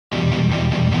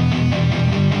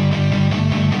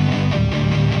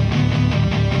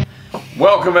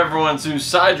Welcome everyone to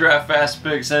Side Draft Fast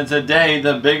Picks, and today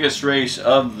the biggest race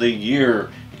of the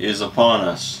year is upon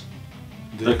us.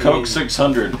 The Coke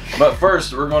 600. But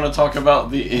first we're going to talk about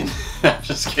the I'm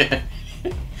just kidding.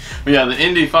 But yeah, the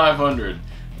Indy 500.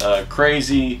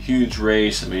 Crazy, huge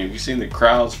race. I mean, have you seen the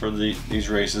crowds for these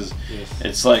races? Yes.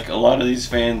 It's like a lot of these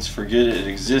fans forget it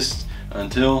exists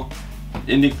until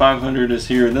Indy 500 is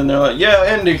here, and then they're like,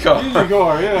 yeah, IndyCar.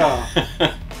 IndyCar,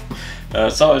 yeah.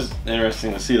 It's always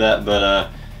interesting to see that, but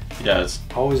yeah, it's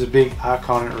always a big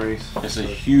iconic race. It's a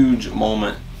huge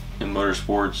moment in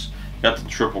motorsports. You got the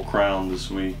Triple Crown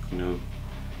this week. You know,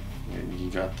 you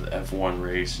got the F1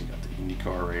 race, you got the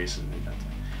IndyCar race, and you got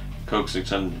the Coke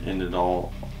 600 ended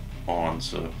all on.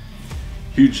 So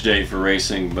huge day for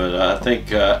racing. But I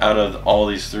think out of all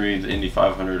these three, the Indy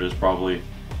 500 is probably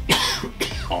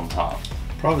on top.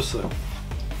 Probably so.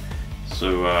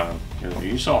 So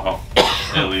you saw how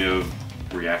Elio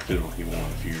reacted when he won a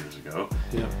few years ago.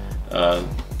 Yeah.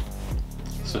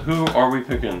 So who are we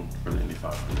picking for the Indy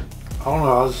 500? I don't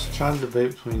know. I was trying to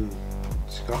debate between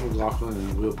Scott McLaughlin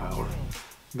and Willpower,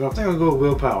 but I think I'll go with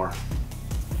Willpower.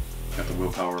 Got the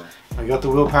willpower. I got the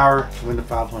willpower to win the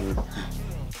 500.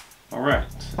 All right,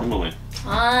 Emily.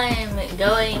 I'm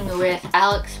going with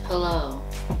Alex Palou.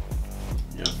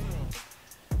 Yep.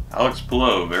 Alex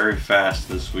Palou, very fast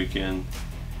this weekend,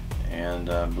 and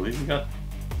I believe he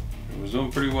was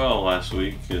doing pretty well last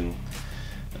week,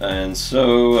 and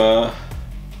so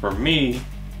for me,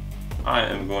 I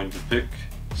am going to pick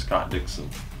Scott Dixon.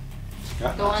 The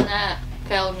one that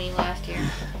failed me last year.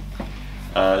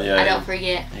 Yeah, I don't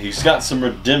forget. He's got some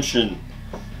redemption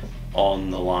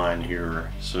on the line here,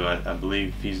 so I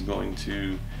believe he's going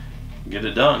to get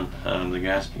it done. The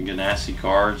Ganassi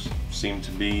cars seem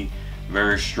to be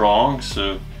very strong,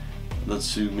 so let's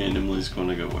see who me and Emily's going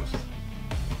to go with.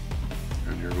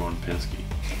 And you're going Penske.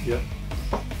 Yep.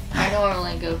 I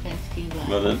normally go Penske,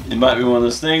 but it might be one of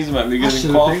those things. It might be good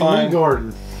in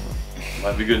qualifying.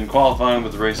 Might be good in qualifying,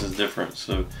 but the race is different.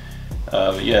 So,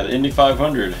 but yeah, the Indy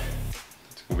 500.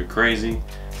 It's gonna be crazy.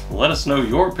 Let us know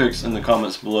your picks in the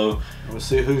comments below. We'll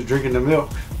see who's drinking the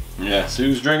milk. Yeah, see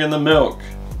who's drinking the milk.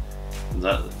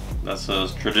 That's a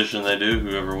tradition they do.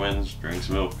 Whoever wins drinks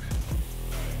milk.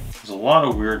 There's a lot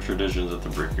of weird traditions at the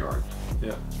Brickyard.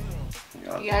 Yeah.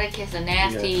 You gotta kiss a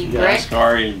nasty brick.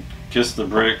 NASCAR, you kiss the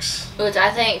bricks. Which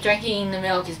I think drinking the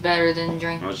milk is better than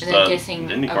kissing.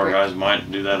 The IndyCar guys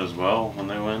might do that as well when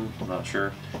they win. I'm not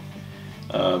sure.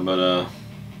 But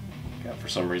yeah, for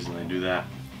some reason they do that.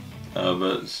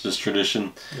 But it's just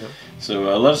tradition. Yep.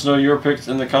 So let us know your picks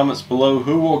in the comments below.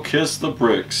 Who will kiss the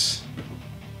bricks?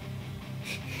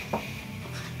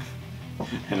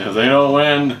 And if they don't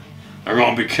win, they're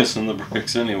going to be kissing the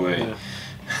bricks anyway. Yeah.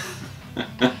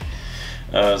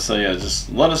 So yeah, just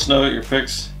let us know your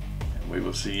picks, and we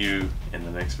will see you in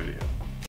the next video.